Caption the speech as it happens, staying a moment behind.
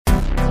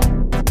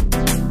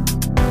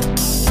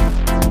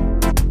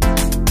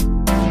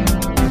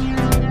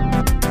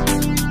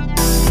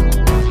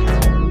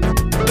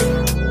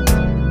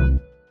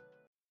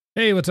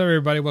Hey, what's up,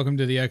 everybody? Welcome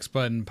to the X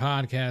Button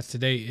Podcast.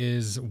 Today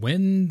is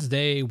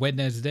Wednesday.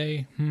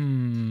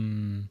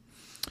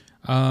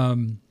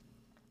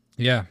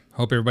 Yeah,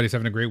 hope everybody's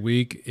having a great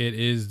week. It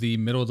is the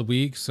middle of the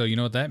week, so you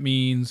know what that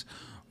means.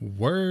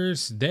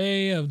 Worst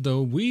day of the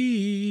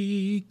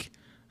week.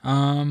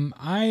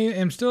 I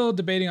am still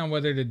debating on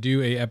whether to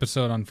do a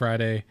episode on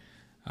Friday.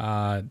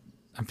 I'm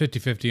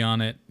 50-50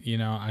 on it. You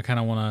know, I kind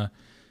of want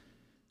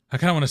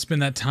to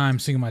spend that time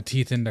sinking my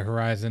teeth into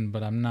Horizon,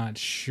 but I'm not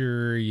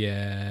sure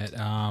yet.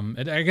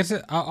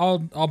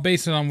 I'll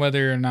base it on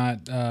whether or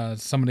not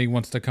somebody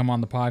wants to come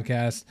on the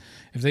podcast.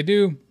 If they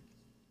do,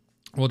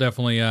 we'll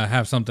definitely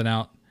have something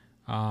out.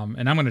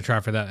 And I'm going to try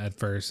for that at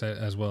first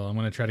as well. I'm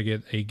going to try to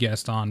get a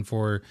guest on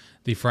for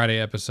the Friday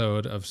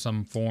episode of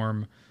some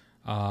form.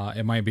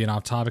 It might be an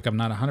off topic. I'm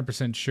not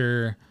 100%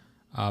 sure,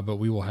 but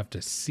we will have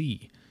to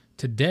see.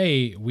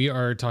 Today, we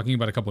are talking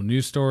about a couple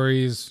news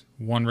stories.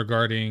 One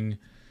regarding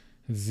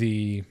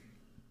the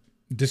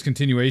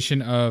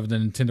discontinuation of the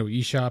Nintendo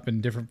eShop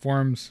in different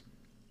forms,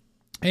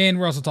 and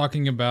we're also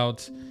talking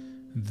about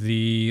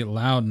the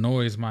loud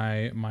noise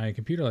my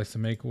computer likes to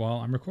make while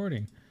I'm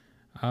recording.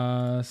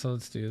 So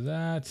let's do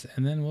that,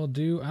 and then we'll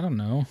do a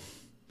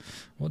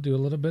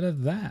little bit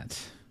of that.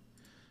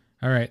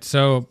 All right,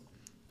 so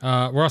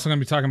we're also going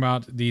to be talking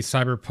about the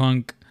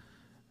Cyberpunk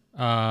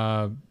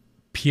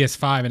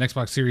PS5 and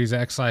Xbox Series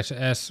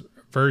X/S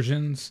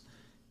versions.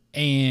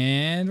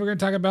 And we're going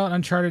to talk about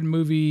Uncharted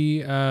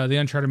movie, the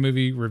Uncharted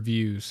movie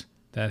reviews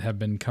that have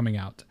been coming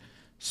out.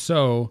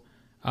 So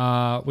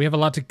we have a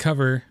lot to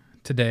cover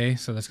today,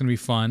 so that's going to be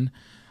fun.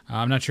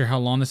 I'm not sure how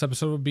long this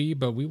episode will be,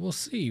 but we will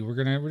see. We're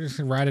just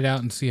going to ride it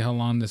out and see how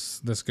long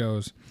this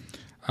goes.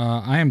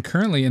 I am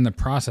currently in the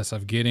process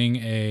of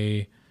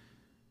getting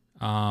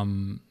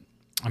I'm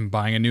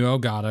buying a new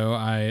Elgato.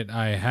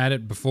 I had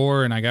it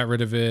before and I got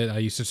rid of it. I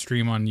used to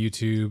stream on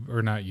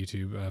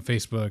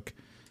Facebook.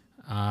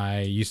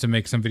 I used to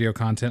make some video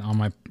content on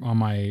my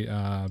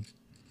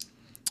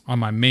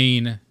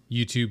main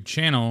YouTube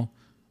channel,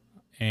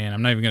 and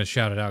I'm not even going to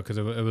shout it out because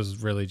it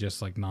was really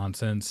just like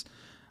nonsense.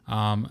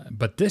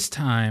 But this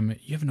time,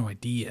 you have no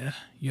idea.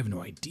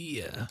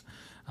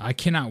 I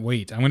cannot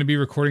wait. I'm going to be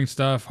recording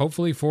stuff,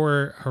 hopefully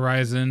for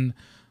Horizon,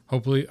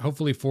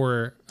 hopefully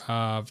for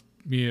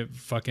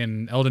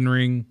fucking Elden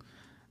Ring.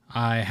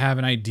 I have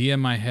an idea in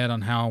my head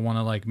on how I want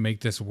to like make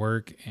this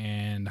work,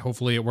 and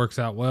hopefully it works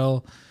out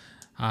well.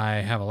 I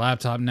have a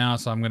laptop now,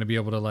 so I'm going to be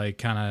able to like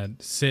kind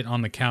of sit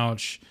on the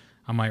couch.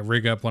 I might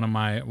rig up one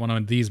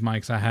of these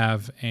mics I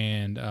have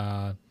and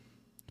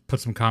put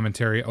some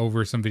commentary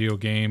over some video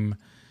game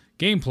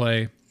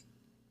gameplay.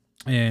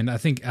 And I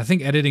think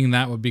editing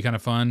that would be kind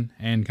of fun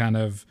and kind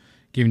of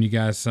giving you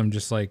guys some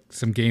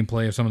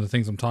gameplay of some of the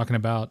things I'm talking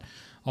about.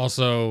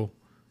 Also,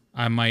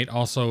 I might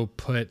also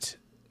put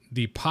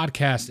the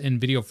podcast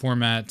in video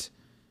format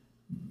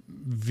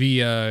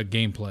via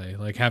gameplay,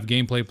 like have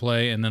gameplay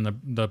play and then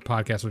the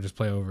podcast will just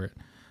play over it.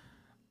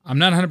 I'm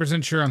not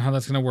 100% sure on how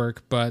that's going to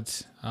work,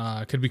 but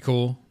it could be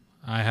cool.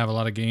 I have a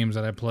lot of games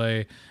that I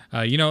play.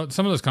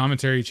 Some of those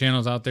commentary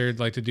channels out there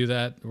like to do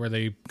that, where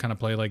they kind of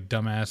play like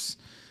dumbass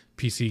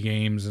PC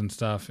games and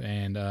stuff,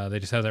 and they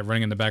just have that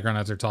running in the background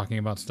as they're talking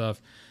about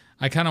stuff.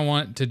 I kind of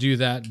want to do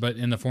that, but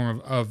in the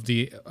form of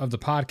the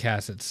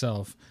podcast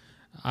itself.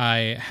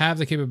 I have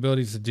the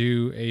capabilities to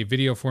do a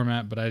video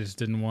format, but I just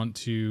didn't want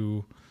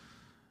to.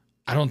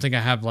 I don't think I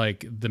have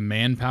like the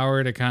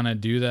manpower to kind of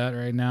do that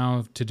right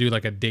now, to do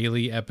like a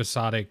daily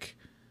episodic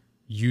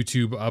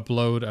YouTube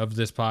upload of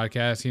this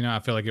podcast. I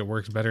feel like it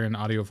works better in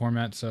audio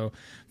format. So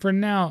for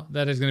now,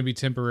 that is going to be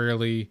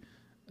temporarily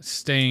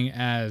staying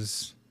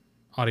as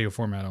audio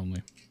format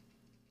only.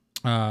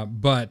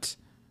 But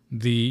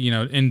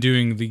in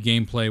doing the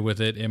gameplay with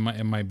it, it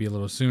might be a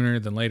little sooner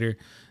than later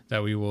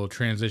that we will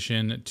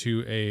transition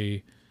to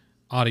a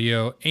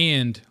audio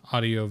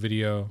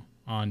video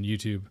on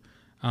YouTube.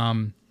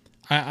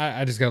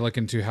 I just gotta look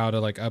into how to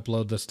like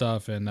upload the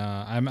stuff, and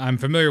I'm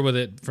familiar with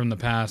it from the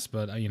past,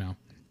 but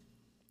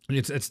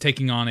it's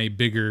taking on a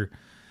bigger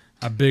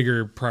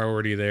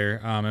priority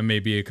there. It may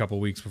be a couple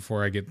weeks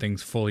before I get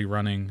things fully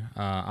running.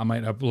 I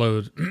might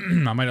upload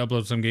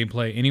some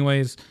gameplay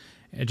anyways,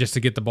 just to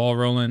get the ball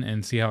rolling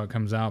and see how it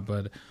comes out.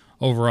 But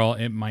overall,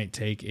 it might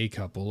take a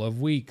couple of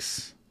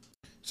weeks.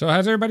 So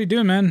how's everybody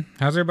doing, man?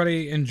 How's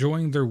everybody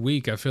enjoying their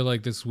week? I feel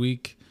like this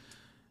week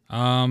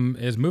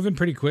is moving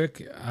pretty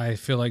quick. I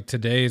feel like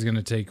today is going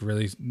to take a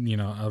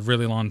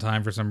really long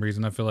time for some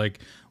reason. I feel like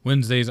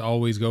Wednesdays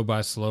always go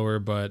by slower,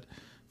 but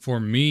for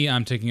me,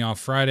 I'm taking off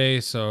Friday,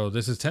 so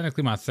this is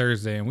technically my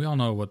Thursday, and we all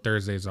know what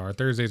Thursdays are.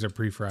 Thursdays are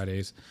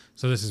pre-Fridays,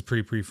 so this is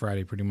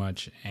pre-Friday pretty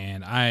much,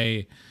 and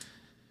I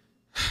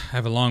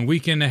have a long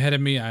weekend ahead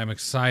of me. I'm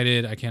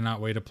excited. I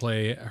cannot wait to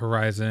play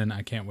Horizon.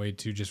 I can't wait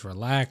to just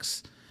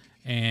relax.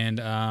 And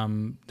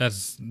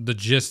that's the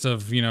gist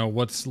of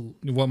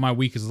what my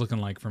week is looking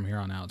like from here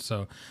on out.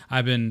 So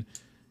I've been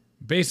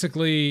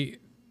basically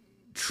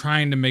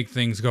trying to make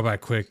things go by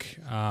quick,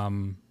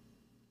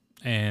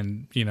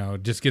 and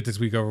just get this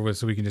week over with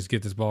so we can just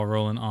get this ball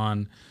rolling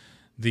on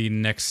the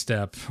next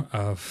step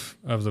of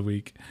the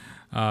week.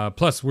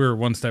 Plus, we're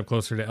one step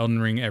closer to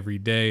Elden Ring every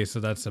day, so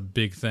that's a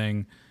big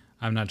thing.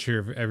 I'm not sure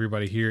if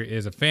everybody here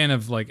is a fan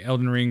of like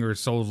Elden Ring or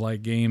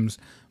Souls-like games,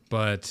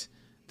 but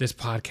this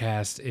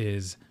podcast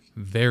is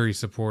very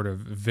supportive,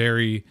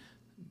 very,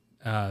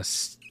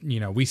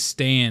 we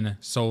stand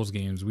Souls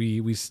games.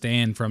 We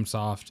stand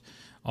FromSoft.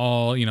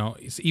 All,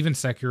 even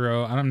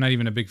Sekiro. I'm not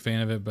even a big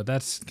fan of it, but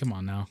come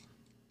on now.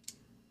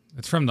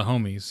 It's from the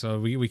homies, so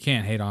we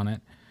can't hate on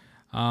it.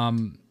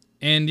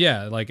 And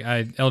yeah,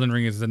 Elden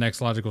Ring is the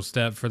next logical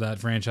step for that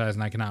franchise,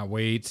 and I cannot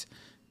wait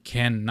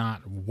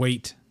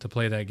to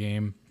play that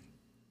game.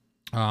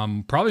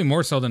 Probably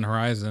more so than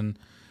Horizon.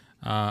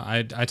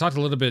 I talked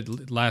a little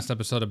bit last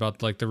episode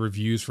about like the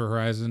reviews for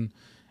Horizon,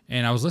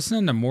 and I was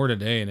listening to more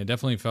today, and it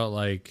definitely felt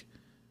like,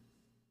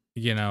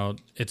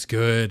 it's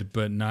good,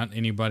 but not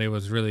anybody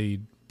was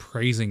really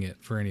praising it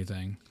for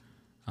anything.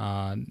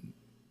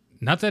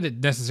 Not that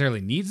it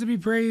necessarily needs to be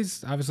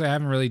praised. Obviously, I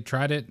haven't really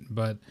tried it,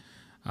 but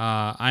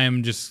I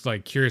am just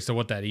like curious to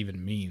what that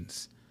even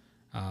means.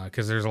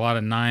 Because there's a lot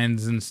of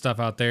 9s and stuff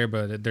out there,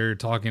 but they're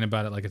talking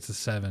about it like it's a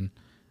 7.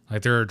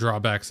 Like there are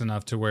drawbacks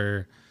enough to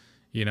where,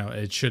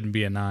 it shouldn't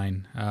be a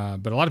 9.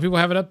 But a lot of people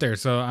have it up there,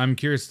 so I'm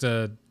curious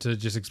to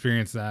just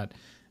experience that,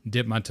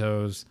 dip my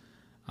toes.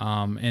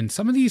 And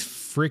some of these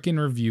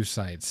freaking review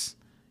sites,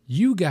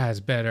 you guys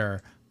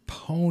better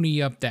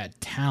pony up that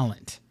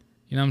talent.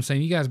 You know what I'm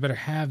saying? You guys better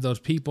have those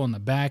people in the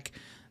back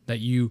that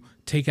you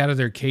take out of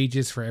their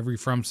cages for every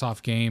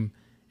FromSoft game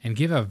and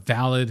give a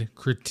valid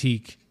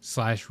critique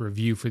 /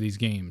 review for these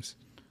games.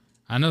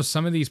 I know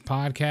some of these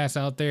podcasts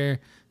out there,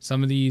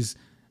 some of these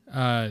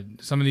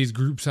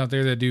groups out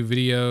there that do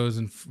videos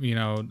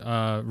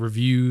and,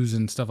 reviews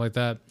and stuff like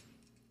that.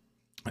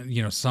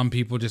 Some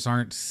people just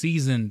aren't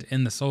seasoned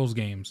in the Souls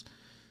games.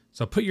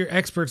 So put your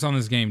experts on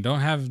this game.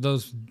 Don't have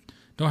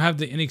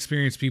the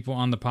inexperienced people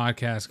on the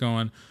podcast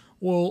going,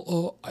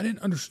 well, I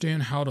didn't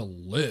understand how to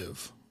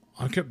live.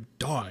 I kept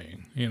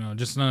dying.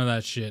 Just none of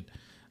that shit.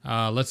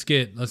 Let's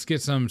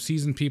get some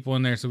seasoned people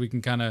in there so we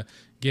can kind of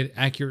get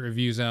accurate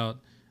reviews out.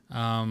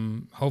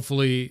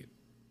 Hopefully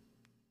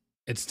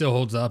it still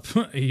holds up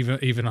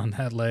even on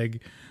that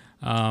leg.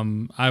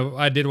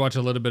 I did watch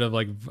a little bit of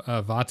like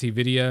Vati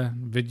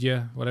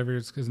Vidya, whatever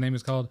his name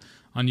is called,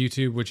 on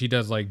YouTube, which he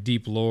does like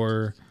deep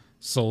lore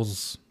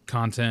Souls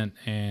content,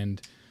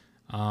 and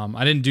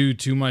I didn't do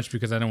too much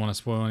because I didn't want to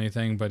spoil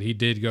anything, but he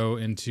did go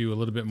into a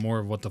little bit more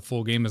of what the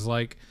full game is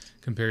like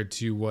compared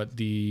to what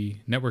the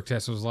network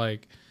test was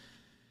like.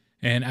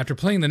 And after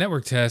playing the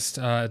network test,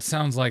 it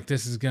sounds like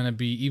this is going to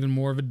be even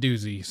more of a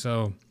doozy.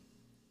 So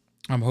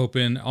I'm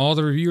hoping all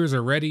the reviewers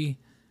are ready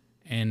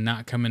and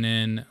not coming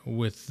in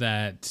with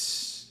that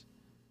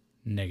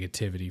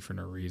negativity for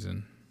no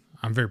reason.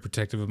 I'm very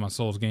protective of my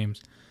Souls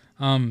games.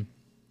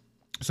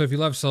 So if you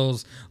love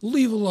Souls,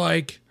 leave a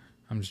like.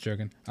 I'm just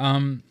joking.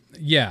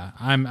 Yeah,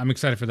 I'm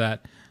excited for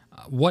that.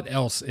 What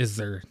else is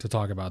there to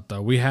talk about,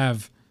 though? We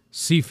have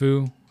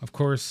Sifu, of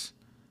course.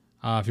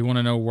 If you want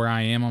to know where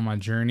I am on my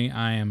journey,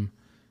 I am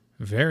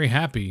very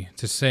happy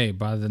to say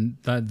by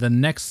the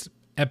next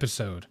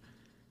episode,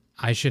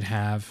 I should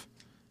have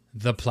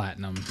the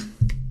platinum.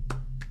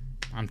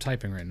 I'm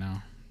typing right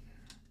now.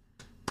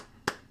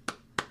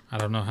 I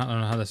don't know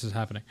how this is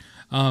happening.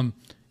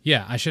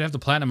 Yeah, I should have the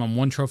platinum. I'm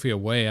one trophy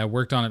away. I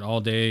worked on it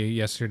all day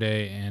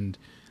yesterday, and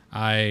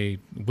I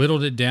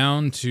whittled it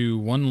down to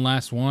one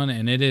last one,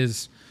 and it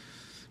is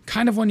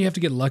kind of one you have to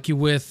get lucky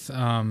with.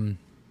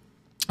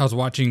 I was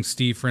watching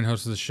Steve, friend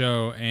host of the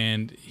show,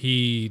 and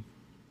he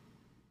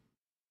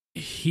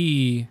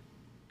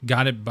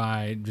got it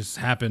by just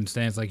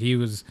happenstance. Like he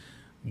was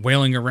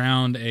wailing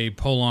around a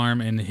pole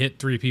arm and hit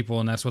 3 people,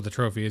 and that's what the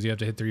trophy is. You have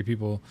to hit 3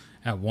 people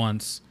at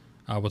once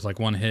with like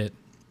one hit.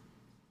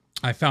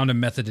 I found a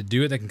method to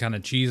do it that can kind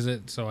of cheese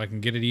it so I can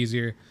get it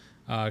easier.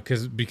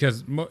 Because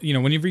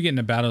whenever you get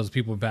into battles,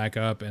 people back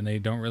up and they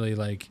don't really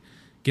like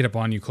get up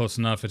on you close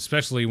enough,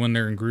 especially when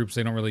they're in groups.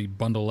 They don't really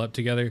bundle up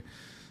together.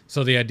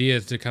 So the idea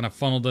is to kind of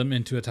funnel them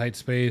into a tight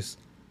space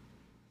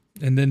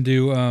and then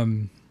do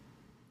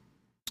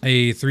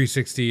a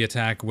 360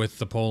 attack with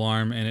the pole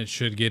arm, and it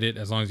should get it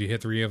as long as you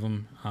hit 3 of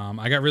them.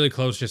 I got really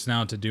close just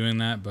now to doing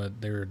that,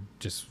 but they were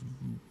just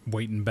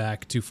waiting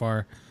back too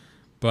far.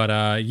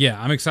 But yeah,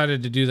 I'm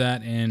excited to do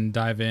that and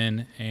dive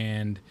in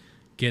and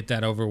get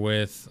that over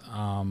with.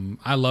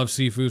 I love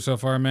Sifu so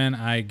far, man.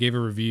 I gave a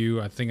review.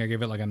 I think I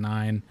gave it like a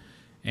 9,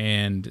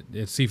 and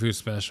it's Sifu's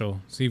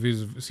special.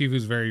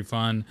 Sifu's very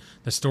fun.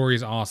 The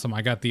story's awesome.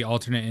 I got the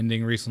alternate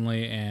ending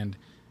recently, and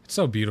it's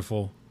so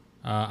beautiful.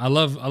 I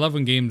love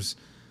when games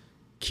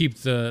keep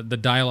the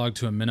dialogue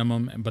to a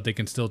minimum, but they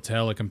can still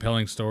tell a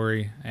compelling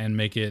story and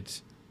make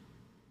it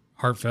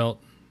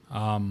heartfelt.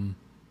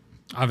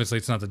 Obviously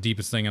it's not the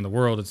deepest thing in the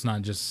world. It's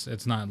not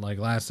like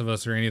Last of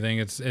Us or anything.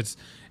 It's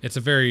a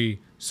very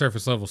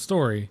surface level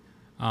story.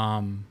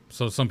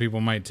 So some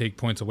people might take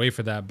points away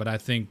for that, but I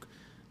think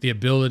the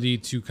ability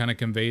to kind of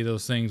convey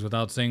those things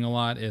without saying a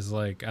lot is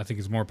I think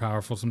is more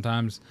powerful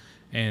sometimes.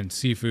 And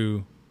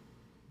Sifu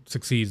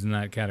succeeds in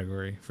that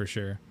category for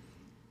sure.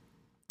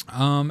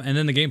 And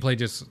then the gameplay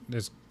just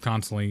is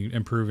constantly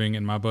improving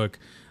in my book.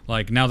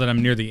 Like now that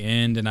I'm near the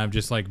end and I've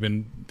just like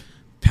been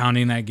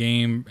pounding that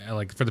game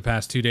like for the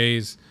past 2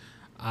 days,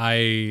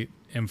 I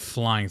am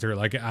flying through it.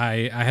 Like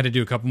I had to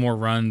do a couple more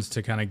runs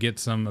to kind of get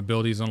some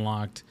abilities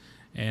unlocked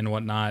and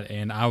whatnot,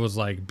 and I was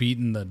like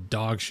beating the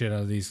dog shit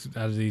out of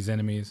these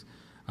enemies.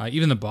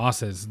 Even the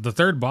bosses. The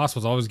third boss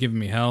was always giving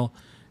me hell,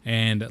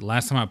 and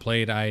last time I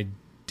played, I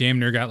damn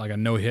near got like a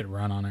no hit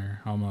run on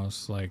her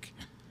almost. Like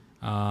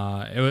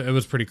it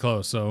was pretty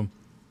close. So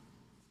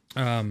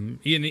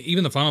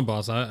even the final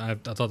boss, I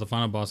thought the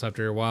final boss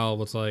after a while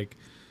was like,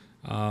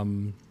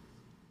 I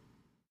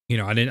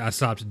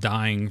stopped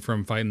dying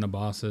from fighting the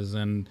bosses,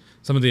 and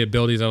some of the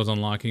abilities I was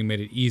unlocking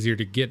made it easier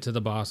to get to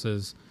the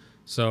bosses.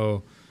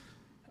 So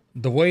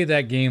the way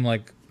that game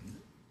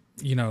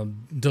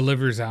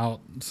delivers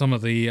out some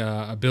of the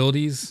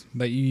abilities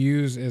that you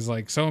use is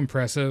like so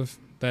impressive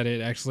that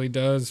it actually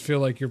does feel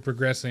like you're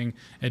progressing.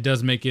 It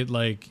does make it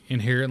like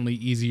inherently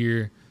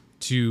easier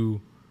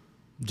to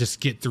just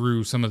get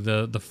through some of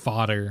the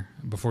fodder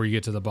before you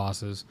get to the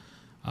bosses,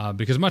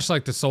 because much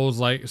like the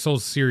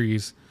Souls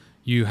series,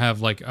 you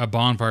have like a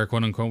bonfire,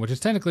 quote unquote, which is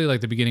technically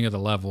like the beginning of the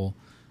level.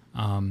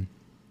 So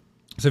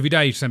if you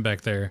die, you send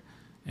back there,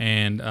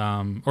 and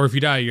or if you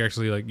die, you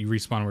actually like you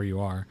respawn where you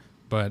are.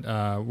 But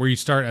where you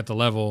start at the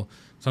level,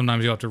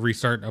 sometimes you'll have to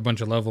restart a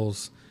bunch of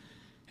levels,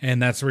 and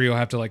that's where you'll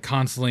have to like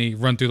constantly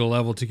run through the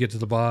level to get to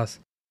the boss.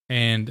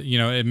 And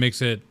it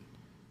makes it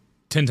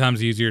 10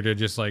 times easier to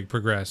just like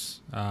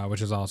progress,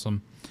 which is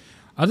awesome.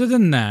 Other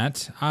than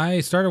that,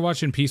 I started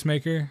watching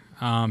Peacemaker.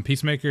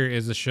 Peacemaker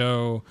is a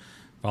show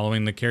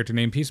following the character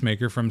named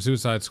Peacemaker from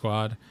Suicide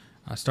Squad,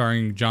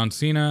 starring John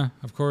Cena,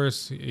 of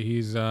course.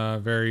 He's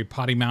very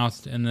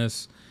potty-mouthed in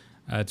this.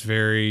 It's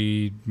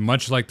very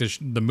much like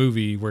the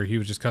movie where he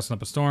was just cussing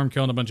up a storm,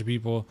 killing a bunch of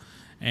people,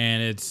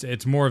 and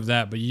it's more of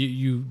that. But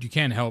you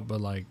can't help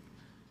but like,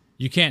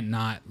 you can't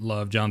not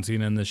love John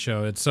Cena in this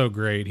show. It's so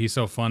great. He's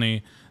so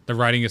funny. The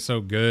writing is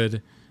so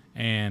good,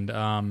 and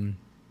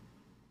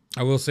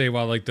I will say,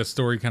 while like the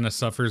story kind of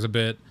suffers a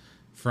bit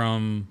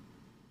from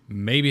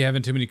maybe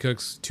having too many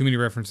cooks, too many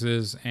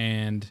references,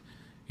 and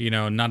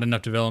not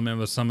enough development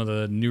with some of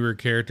the newer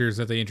characters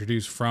that they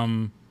introduced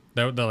from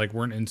that like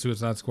weren't in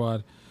Suicide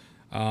Squad.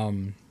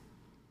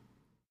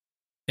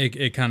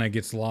 It kind of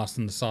gets lost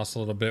in the sauce a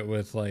little bit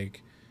with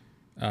like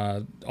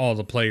all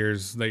the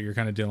players that you're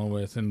kind of dealing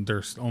with and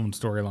their own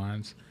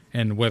storylines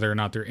and whether or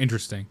not they're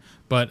interesting.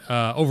 But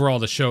overall,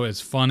 the show is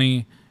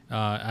funny.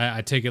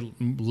 I take it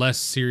less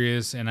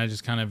serious, and I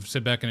just kind of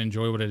sit back and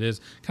enjoy what it is.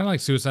 Kind of like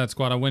Suicide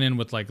Squad. I went in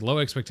with like low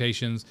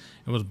expectations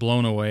and was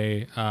blown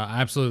away.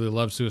 I absolutely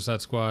love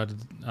Suicide Squad,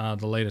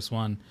 the latest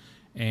one,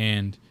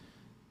 and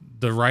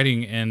the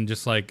writing and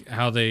just like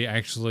how they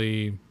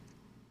actually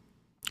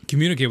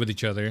communicate with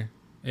each other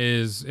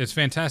is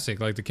fantastic.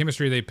 Like the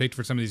chemistry they picked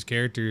for some of these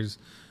characters,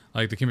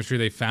 like the chemistry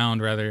they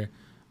found rather,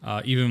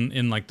 even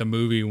in like the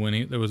movie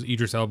when there was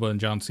Idris Elba and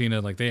John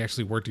Cena, like they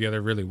actually worked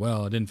together really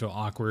well. It didn't feel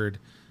awkward.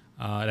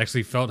 It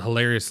actually felt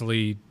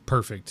hilariously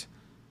perfect,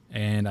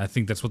 and I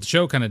think that's what the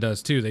show kind of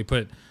does too. They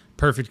put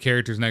perfect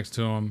characters next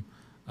to him.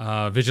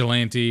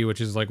 Vigilante, which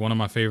is like one of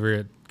my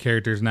favorite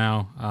characters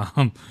now.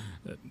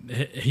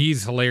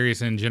 He's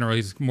hilarious in general.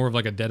 He's more of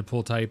like a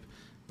Deadpool type,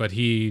 but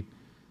him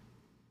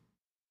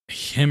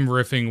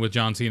riffing with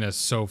John Cena is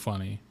so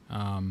funny.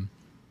 And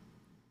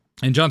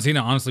John Cena,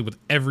 honestly, with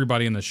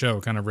everybody in the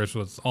show, kind of riffs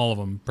with all of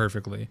them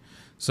perfectly.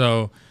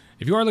 So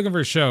if you are looking for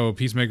a show,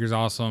 Peacemaker's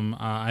awesome.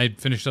 I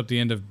finished up the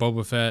end of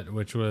Boba Fett,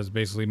 which was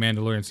basically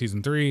Mandalorian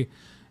Season 3,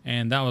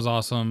 and that was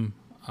awesome.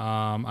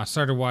 I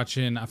started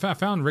watching... I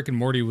found Rick and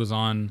Morty was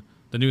on...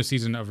 The newest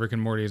season of Rick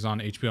and Morty is on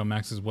HBO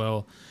Max as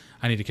well.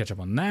 I need to catch up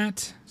on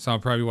that, so I'll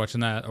probably be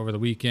watching that over the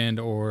weekend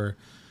or,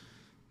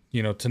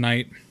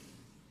 tonight.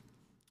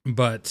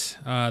 But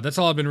that's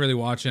all I've been really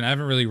watching. I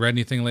haven't really read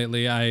anything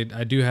lately. I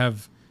do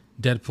have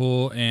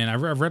Deadpool, and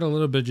I've read a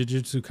little bit of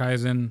Jujutsu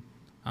Kaisen,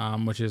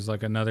 which is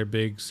like another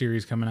big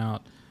series coming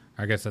out.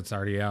 I guess that's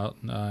already out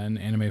in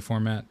anime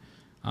format.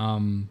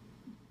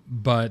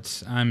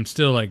 But I'm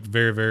still like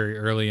very, very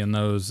early in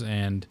those,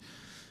 and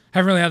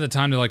haven't really had the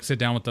time to like sit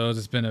down with those.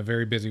 It's been a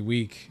very busy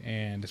week,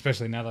 and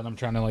especially now that I'm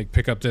trying to like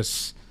pick up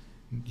this,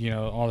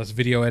 all this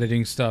video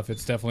editing stuff,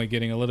 it's definitely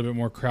getting a little bit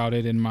more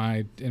crowded in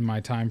my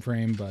time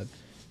frame. But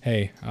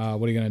hey,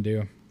 what are you gonna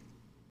do?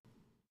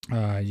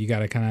 You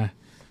gotta kind of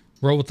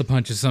roll with the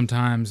punches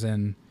sometimes,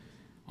 and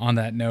on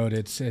that note,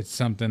 it's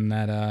something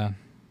that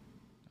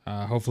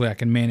hopefully I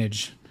can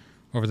manage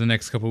over the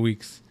next couple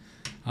weeks.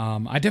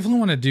 I definitely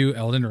want to do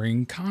Elden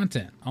Ring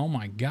content. Oh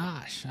my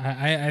gosh.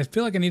 I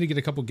feel like I need to get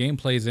a couple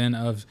gameplays in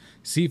of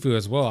Sifu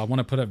as well. I want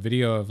to put up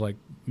video of like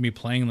me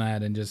playing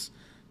that and just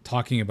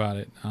talking about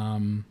it.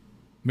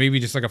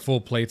 Maybe just like a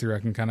full playthrough I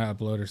can kind of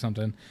upload or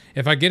something.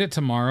 If I get it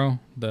tomorrow,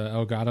 the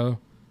Elgato,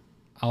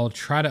 I'll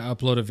try to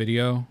upload a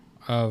video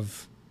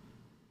of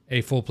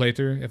a full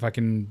playthrough if I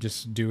can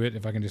just do it,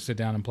 if I can just sit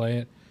down and play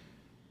it.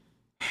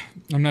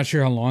 I'm not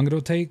sure how long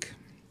it'll take,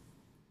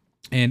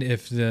 and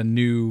if the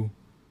new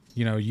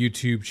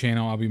YouTube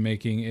channel I'll be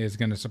making is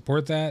going to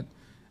support that.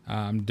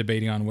 I'm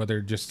debating on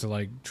whether just to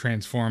like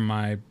transform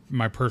my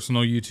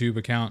personal YouTube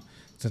account,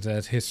 since it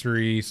has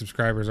history,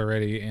 subscribers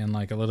already, and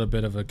like a little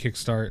bit of a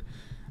kickstart.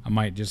 I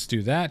might just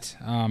do that.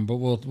 But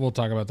we'll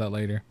talk about that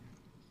later.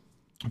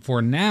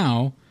 For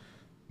now,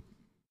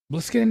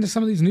 let's get into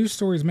some of these news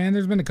stories, man.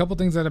 There's been a couple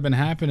things that have been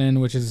happening,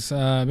 which has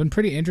been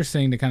pretty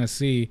interesting to kind of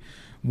see.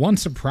 One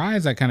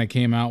surprise that kind of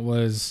came out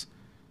was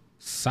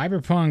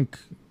Cyberpunk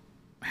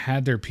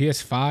had their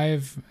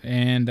PS5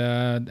 and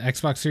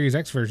Xbox Series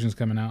X versions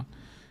came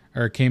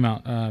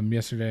out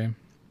yesterday.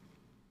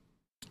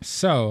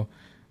 So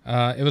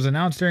it was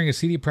announced during a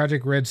CD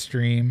Projekt Red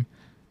stream.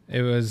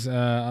 It was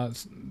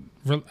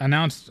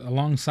announced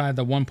alongside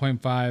the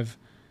 1.5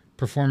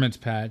 performance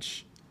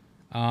patch.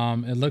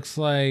 It looks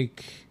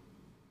like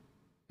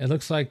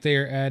they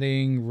are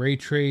adding ray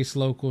trace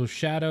local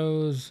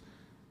shadows,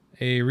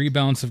 a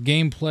rebalance of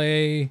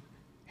gameplay,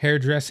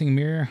 hairdressing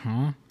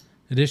mirror,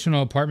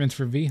 additional apartments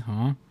for V,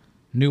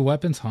 new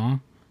weapons,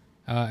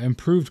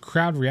 improved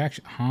crowd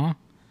reaction,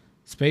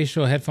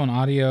 spatial headphone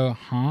audio,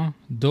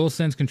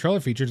 DualSense controller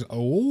features.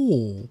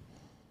 Oh,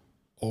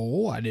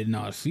 I did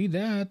not see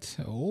that.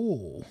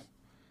 So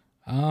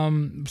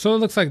it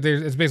looks like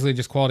it's basically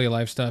just quality of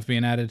life stuff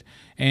being added,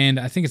 and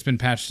I think it's been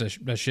patched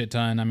a shit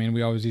ton. I mean,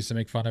 we always used to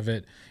make fun of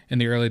it in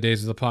the early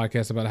days of the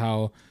podcast about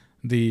how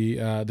they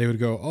would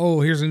go,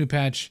 oh, here's a new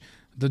patch.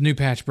 The new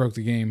patch broke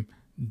the game.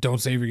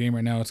 Don't save your game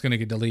right now. It's going to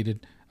get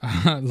deleted.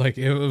 Like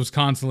it was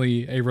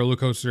constantly a roller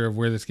coaster of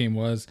where this game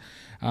was.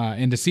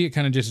 And to see it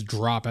kind of just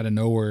drop out of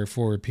nowhere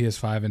for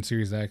PS5 and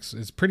Series X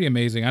is pretty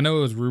amazing. I know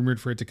it was rumored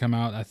for it to come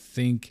out. I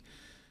think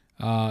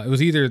it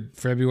was either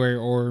February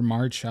or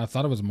March. I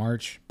thought it was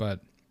March, but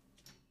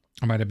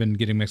I might have been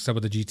getting mixed up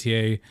with the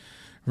GTA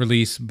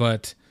release.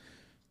 But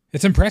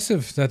it's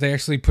impressive that they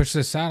actually pushed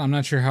this out. I'm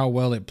not sure how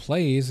well it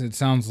plays. It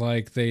sounds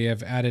like they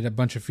have added a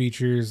bunch of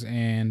features,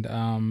 and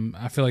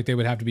I feel like they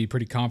would have to be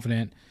pretty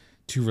confident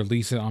to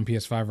release it on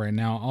PS5 right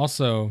now.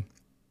 Also,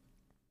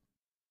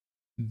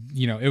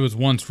 it was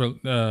once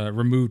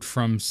removed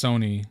from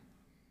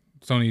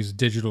Sony's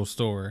digital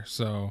store,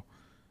 so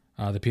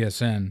the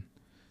PSN.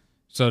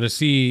 So to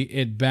see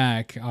it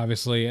back,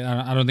 obviously,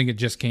 I don't think it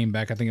just came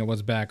back. I think it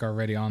was back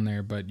already on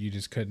there, but you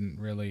just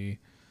couldn't really,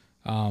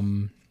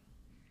 I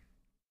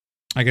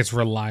guess,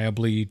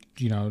 reliably,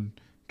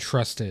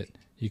 trust it.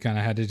 You kind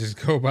of had to just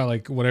go by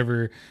like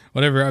whatever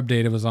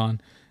update it was on.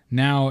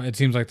 Now it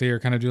seems like they are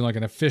kind of doing like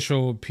an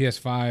official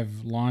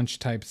PS5 launch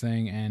type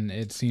thing, and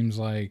it seems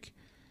like,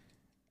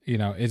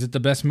 is it the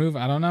best move?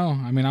 I don't know.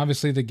 I mean,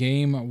 obviously the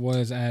game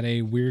was at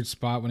a weird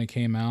spot when it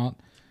came out.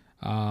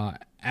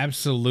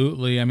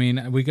 Absolutely. I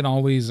mean, we can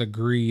always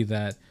agree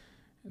that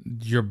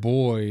your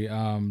boy,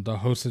 the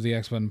host of the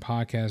X Button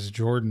podcast,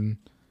 Jordan,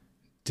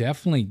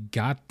 definitely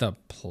got the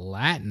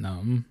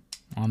platinum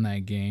on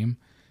that game.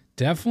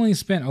 Definitely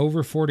spent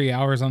over 40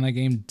 hours on that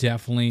game.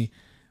 Definitely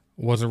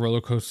was a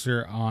roller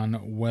coaster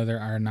on whether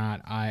or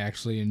not I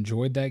actually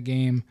enjoyed that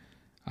game.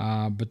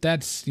 But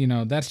that's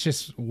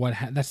just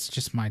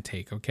my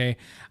take. Okay.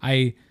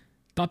 I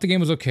thought the game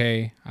was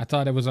okay. I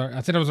thought it was all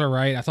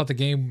right. I thought the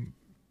game,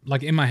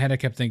 like in my head, I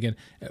kept thinking,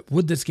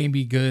 would this game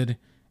be good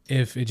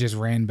if it just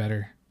ran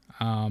better?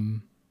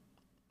 And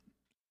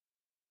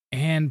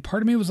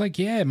part of me was like,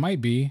 yeah, it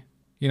might be.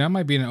 It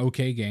might be an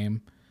okay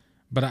game.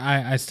 But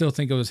I still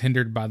think it was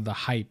hindered by the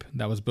hype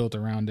that was built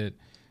around it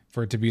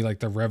for it to be like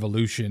the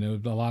revolution.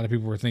 A lot of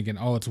people were thinking,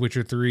 oh, it's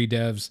Witcher 3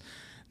 devs.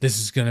 This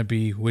is going to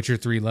be Witcher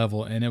 3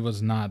 level. And it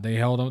was not.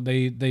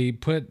 They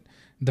put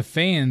the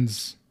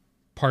fans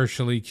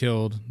partially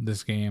killed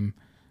this game.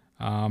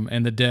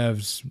 And the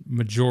devs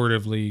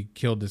majoritively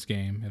killed this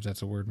game, if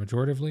that's a word.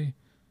 Majoritively?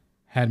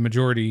 Had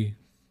majority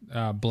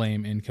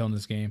blame in killing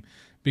this game.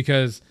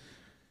 Because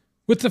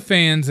with the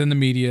fans and the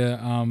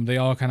media, they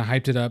all kind of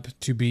hyped it up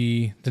to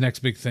be the next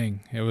big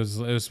thing. It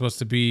was supposed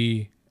to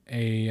be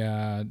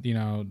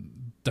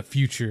the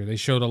future. They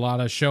showed a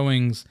lot of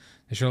showings.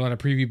 They showed a lot of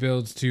preview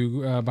builds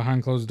to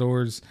behind closed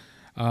doors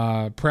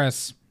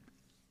press.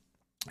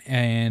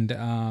 And,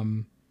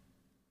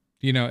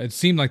 it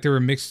seemed like there were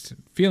mixed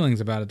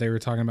feelings about it. They were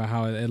talking about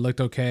how it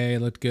looked okay.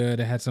 It looked good.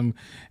 It had some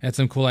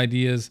cool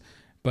ideas.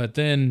 But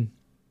then,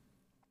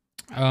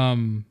 we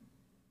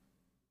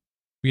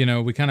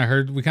kind of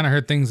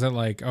heard things that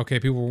like, okay,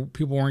 people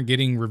weren't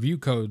getting review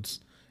codes,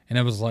 and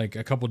it was like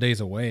a couple days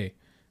away.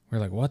 We're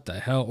like, what the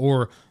hell?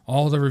 Or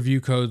all the review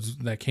codes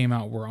that came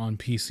out were on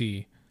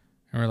PC.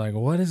 And we're like,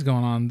 what is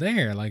going on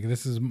there? Like,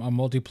 this is a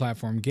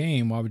multi-platform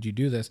game. Why would you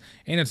do this?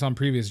 And it's on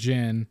previous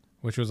gen,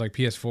 which was like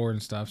PS4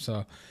 and stuff.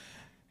 So,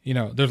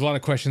 there's a lot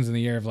of questions in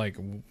the air of like,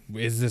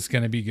 is this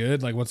going to be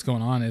good? Like, what's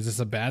going on? Is this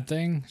a bad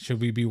thing? Should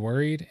we be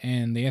worried?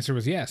 And the answer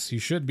was yes, you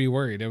should be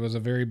worried. It was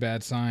a very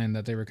bad sign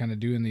that they were kind of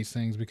doing these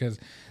things, because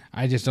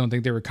I just don't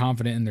think they were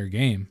confident in their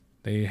game.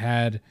 They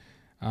had,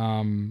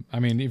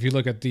 if you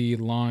look at the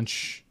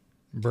launch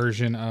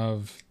version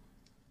of,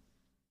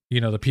 the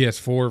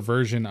PS4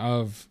 version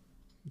of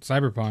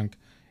Cyberpunk,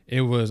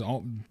 it was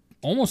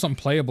almost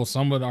unplayable.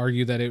 Some would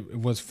argue that it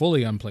was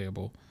fully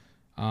unplayable.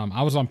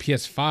 I was on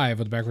PS5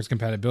 with backwards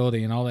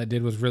compatibility, and all that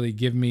did was really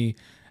give me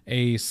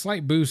a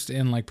slight boost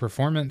in like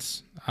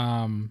performance.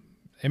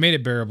 It made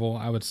it bearable,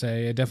 I would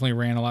say. It definitely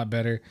ran a lot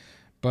better,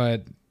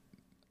 but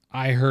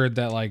I heard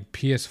that like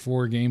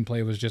PS4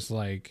 gameplay was just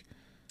like,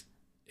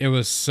 it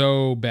was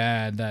so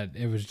bad that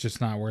it was just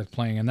not worth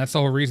playing, and that's the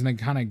whole reason it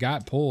kind of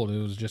got pulled.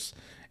 It was just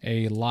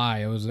a lie.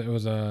 It was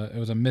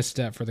a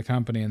misstep for the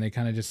company, and they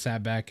kind of just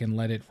sat back and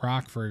let it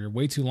rock for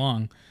way too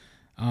long.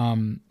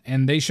 And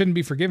they shouldn't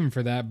be forgiven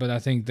for that, but I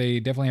think they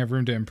definitely have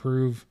room to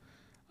improve.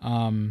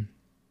 And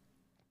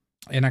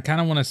I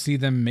kind of want to see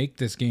them make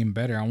this game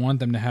better. I want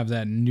them to have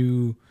that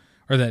new,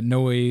 or that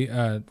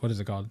what is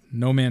it called?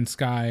 No Man's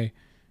Sky,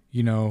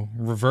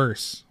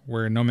 reverse,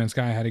 where No Man's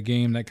Sky had a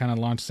game that kind of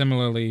launched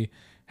similarly,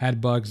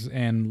 had bugs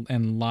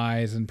and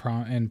lies and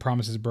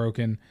promises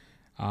broken.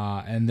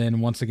 And then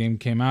once the game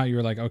came out, you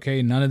were like,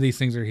 okay, none of these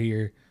things are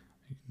here.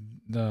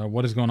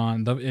 What is going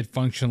on? It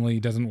functionally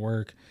doesn't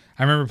work.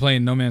 I remember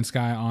playing No Man's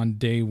Sky on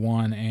day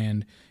one,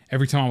 and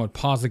every time I would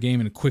pause the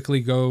game and quickly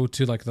go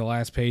to like the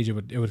last page, it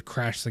would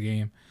crash the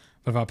game.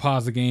 But if I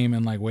paused the game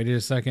and like waited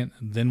a second,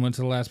 then went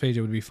to the last page,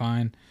 it would be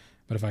fine.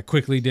 But if I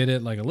quickly did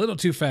it like a little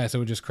too fast, it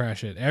would just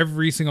crash it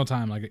every single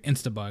time, like an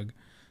insta bug.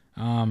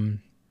 And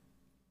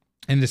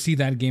to see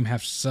that game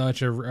have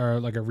such a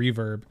like a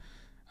reverb,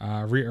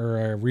 or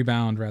a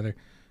rebound rather,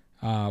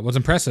 was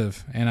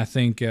impressive. And I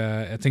think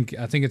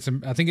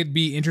it'd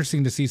be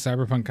interesting to see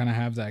Cyberpunk kind of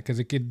have that, because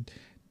it could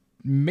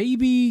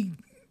maybe.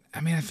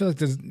 I mean, I feel like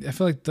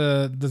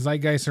the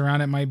zeitgeist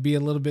around it might be a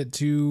little bit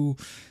too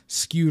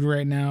skewed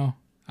right now,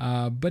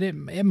 but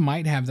it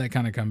might have that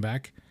kind of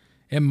comeback.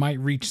 It might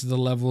reach the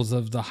levels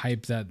of the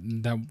hype that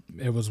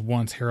it was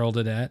once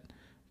heralded at.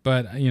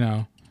 But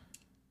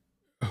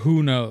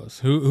who knows?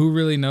 Who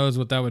really knows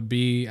what that would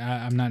be?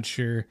 I'm not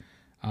sure.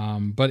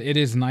 But it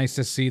is nice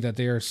to see that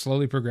they are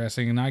slowly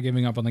progressing and not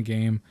giving up on the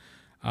game.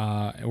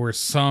 Where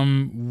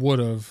some would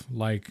have,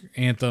 like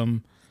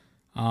Anthem,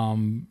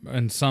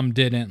 and some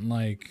didn't,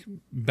 like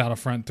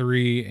Battlefront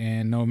 3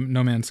 and No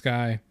Man's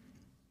Sky.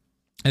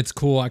 It's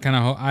cool.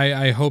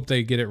 I hope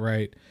they get it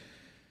right.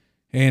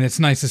 And it's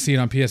nice to see it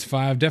on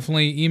PS5.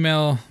 Definitely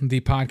email the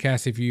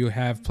podcast if you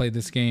have played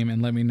this game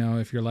and let me know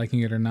if you're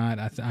liking it or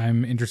not.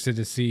 I'm interested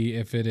to see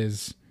if it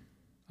is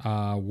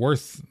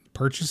worth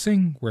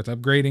purchasing, worth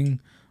upgrading,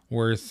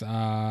 worth,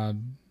 I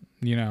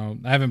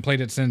haven't played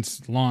it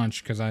since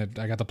launch because I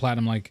got the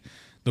platinum like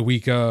the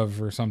week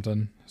of or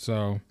something.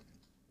 So,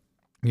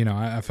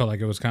 I felt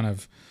like it was kind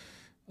of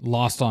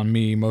lost on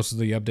me, most of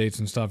the updates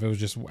and stuff. It was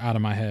just out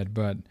of my head.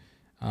 But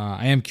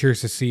I am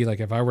curious to see, like,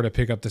 if I were to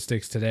pick up the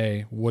sticks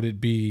today, would it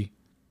be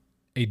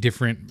a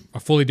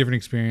fully different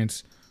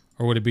experience,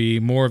 or would it be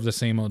more of the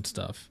same old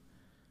stuff?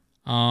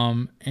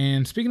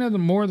 And speaking of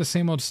more of the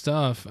same old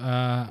stuff,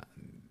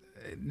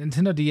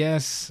 Nintendo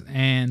DS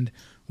and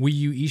Wii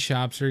U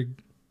eShops are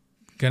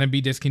going to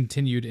be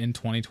discontinued in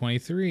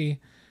 2023,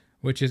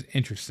 which is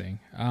interesting.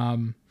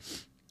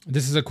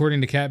 This is according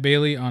to Kat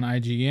Bailey on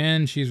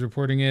IGN. She's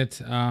reporting it.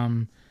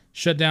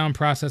 Shutdown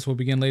process will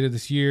begin later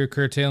this year,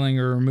 curtailing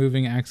or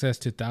removing access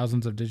to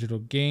thousands of digital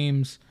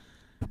games.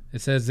 It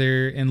says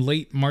there in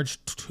late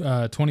March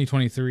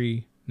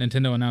 2023,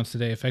 Nintendo announced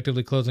today,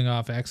 effectively closing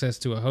off access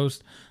to a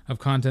host of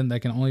content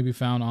that can only be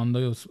found on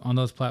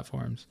those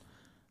platforms.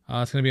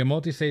 It's going to be a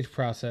multi-stage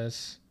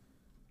process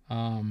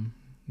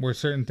where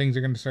certain things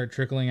are going to start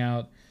trickling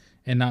out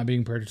and not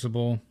being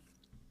purchasable.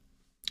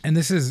 And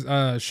this is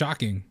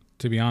shocking,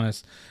 to be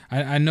honest.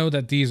 I know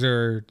that these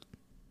are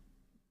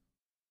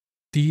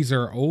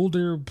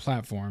older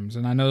platforms,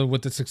 and I know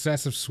with the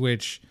success of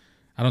Switch,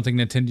 I don't think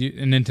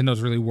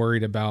Nintendo's really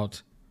worried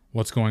about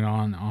what's going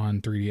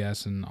on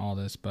 3DS and all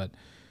this, but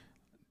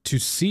to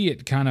see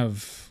it kind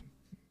of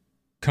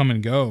come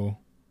and go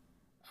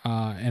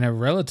in a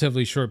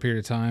relatively short period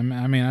of time.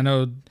 I mean, I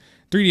know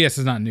 3DS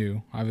is not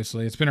new,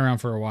 obviously. It's been around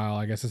for a while.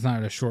 I guess it's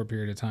not a short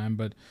period of time,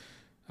 but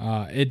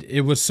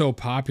it was so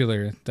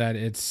popular that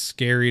it's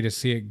scary to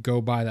see it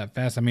go by that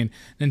fast. I mean,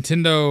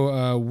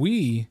 Nintendo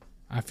Wii,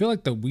 I feel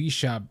like the Wii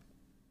shop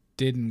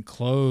didn't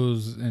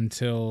close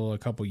until a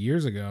couple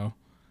years ago.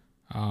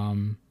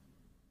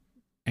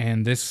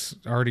 And this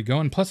already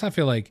going. Plus, I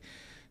feel like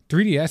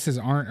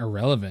 3DSs aren't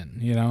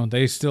irrelevant.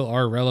 They still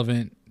are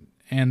relevant,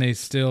 and they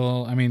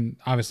still, I mean,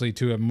 obviously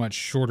to a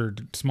much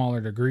smaller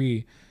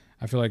degree.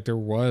 I feel like there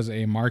was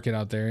a market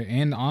out there,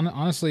 and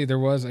honestly, there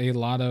was a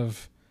lot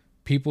of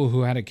people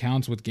who had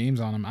accounts with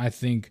games on them. I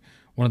think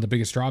one of the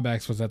biggest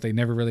drawbacks was that they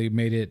never really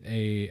made it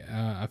a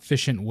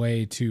efficient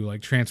way to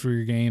like transfer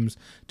your games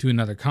to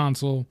another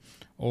console,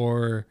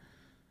 or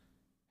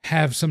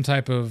have some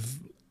type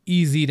of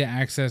easy to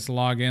access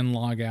log in,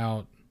 log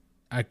out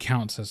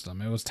account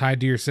system. It was tied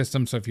to your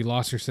system, so if you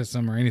lost your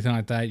system or anything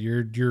like that,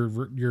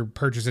 your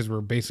purchases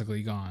were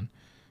basically gone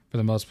for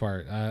the most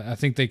part. I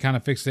think they kind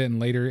of fixed it in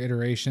later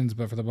iterations,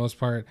 but for the most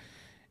part,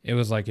 it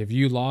was like if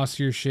you lost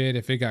your shit,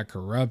 if it got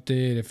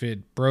corrupted, if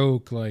it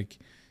broke, like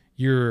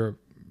you're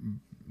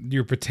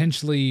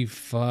potentially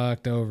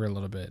fucked over a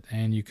little bit,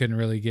 and you couldn't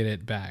really get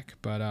it back.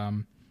 But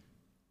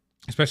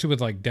especially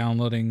with like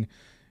downloading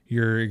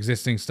your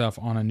existing stuff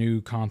on a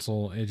new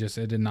console. It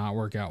did not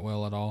work out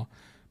well at all.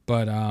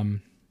 But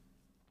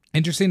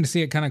interesting to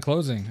see it kind of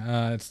closing.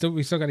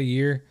 We still got a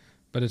year,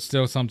 but it's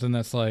still something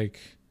that's like,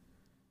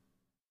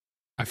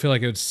 I feel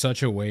like it was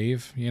such a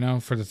wave,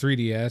 for the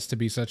 3DS to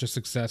be such a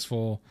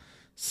successful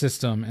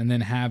system, and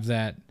then have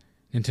that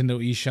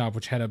Nintendo eShop,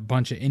 which had a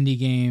bunch of indie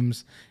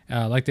games.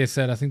 Like they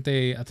said, I think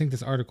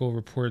this article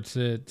reports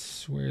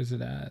it. Where is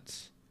it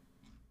at?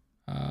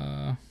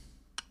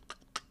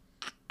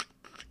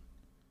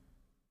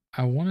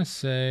 I want to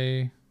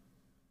say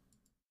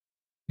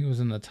it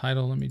was in the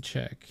title. Let me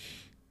check.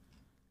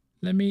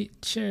 Let me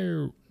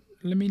chew.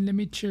 Because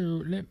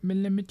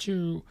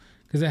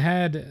it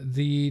had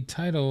the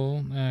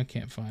title. I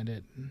can't find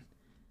it.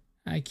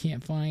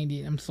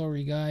 I'm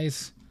sorry,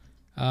 guys.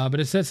 But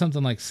it said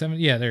something like 7.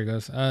 Yeah, there it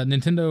goes.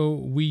 Nintendo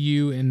Wii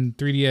U and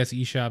 3DS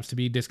eShops to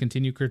be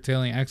discontinued,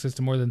 curtailing access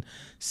to more than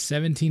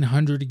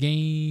 1,700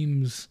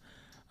 games.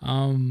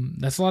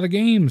 That's a lot of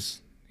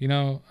games.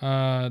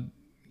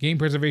 Game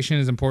preservation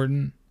is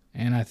important,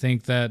 and I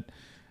think that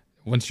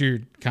once you're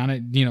kind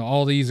of,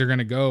 all these are going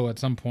to go at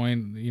some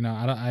point.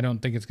 I don't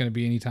think it's going to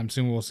be anytime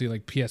soon. We'll see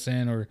like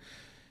PSN or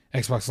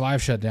Xbox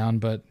Live shut down,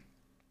 but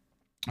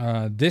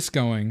this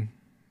going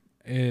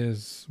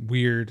is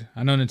weird.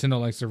 I know Nintendo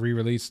likes to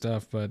re-release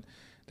stuff, but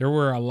there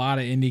were a lot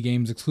of indie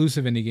games,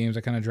 exclusive indie games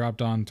that kind of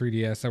dropped on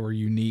 3DS that were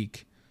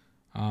unique.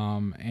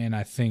 And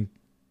I think,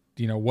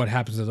 what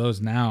happens to those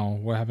now?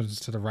 What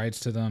happens to the rights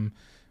to them?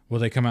 Will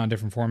they come out in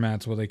different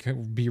formats? Will they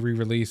be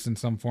re-released in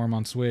some form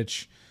on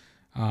Switch?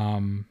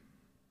 Who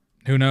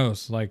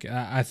knows? Like,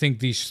 I think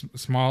these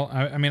small,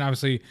 I mean,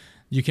 obviously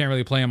you can't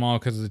really play them all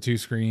because of the 2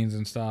 screens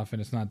and stuff,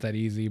 and it's not that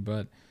easy,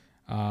 but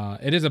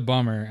it is a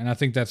bummer. And I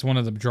think that's one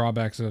of the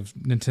drawbacks of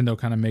Nintendo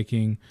kind of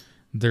making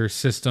their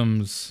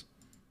systems,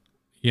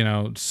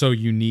 so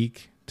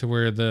unique, to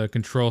where the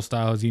control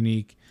style is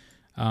unique,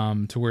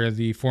 to where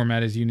the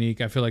format is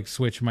unique. I feel like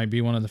Switch might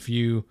be one of the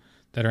few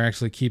that are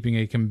actually keeping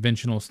a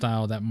conventional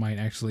style that might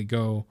actually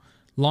go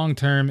long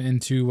term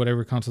into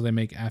whatever console they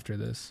make after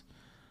this.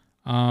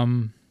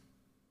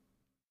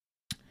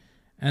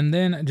 And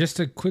then just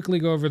to quickly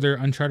go over their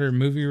Uncharted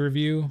movie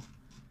review,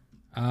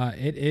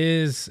 it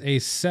is a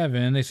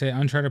 7. They say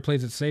Uncharted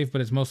plays it safe, but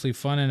it's mostly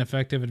fun and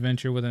effective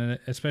adventure with an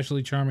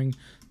especially charming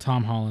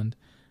Tom Holland.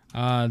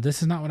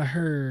 This is not what I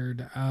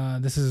heard.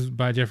 This is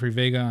by Jeffrey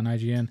Vega on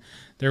IGN.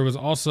 There was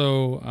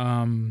also,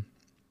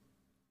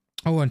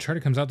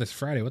 Uncharted comes out this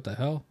Friday. What the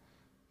hell?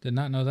 Did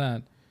not know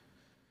that.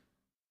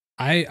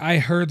 I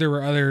heard there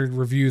were other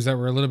reviews that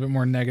were a little bit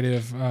more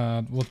negative.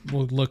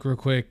 We'll look real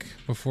quick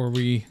before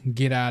we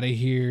get out of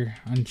here.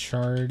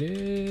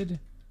 Uncharted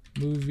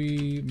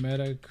movie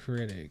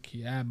Metacritic.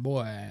 Yeah,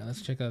 boy.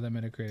 Let's check out that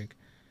Metacritic.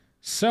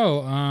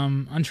 So,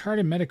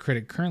 Uncharted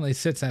Metacritic currently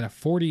sits at a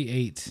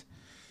 48,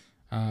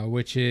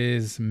 which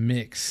is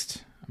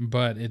mixed.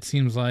 But it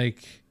seems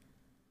like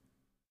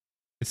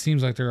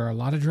there are a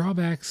lot of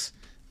drawbacks,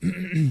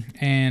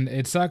 and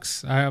it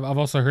sucks. I've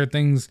also heard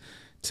things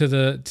to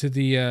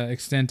the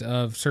extent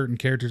of certain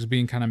characters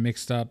being kind of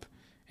mixed up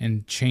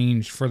and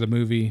changed for the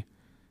movie,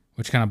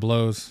 which kind of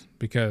blows,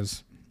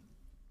 because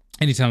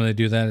anytime they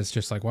do that, it's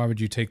just like, why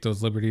would you take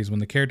those liberties when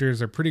the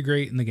characters are pretty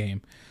great in the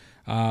game?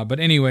 But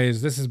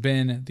anyways, this has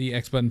been the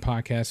X Button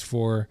Podcast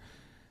for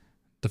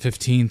the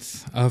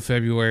 15th of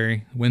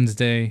February,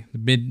 Wednesday,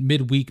 the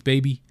midweek,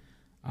 baby.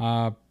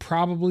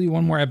 Probably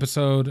one more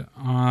episode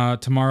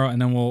tomorrow,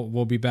 and then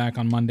we'll be back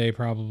on Monday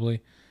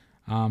probably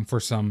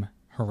for some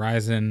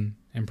Horizon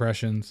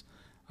impressions.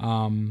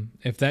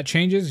 If that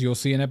changes, you'll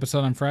see an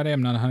episode on Friday.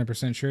 I'm not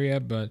 100% sure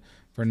yet, but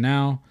for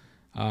now,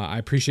 I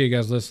appreciate you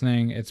guys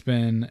listening. It's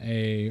been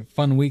a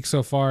fun week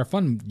so far,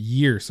 fun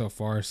year so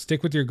far.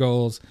 Stick with your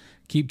goals,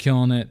 keep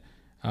killing it.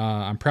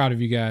 I'm proud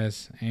of you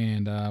guys,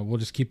 and we'll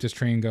just keep this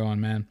train going,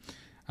 man.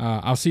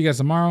 I'll see you guys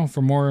tomorrow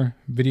for more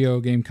video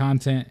game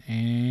content,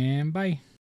 and bye.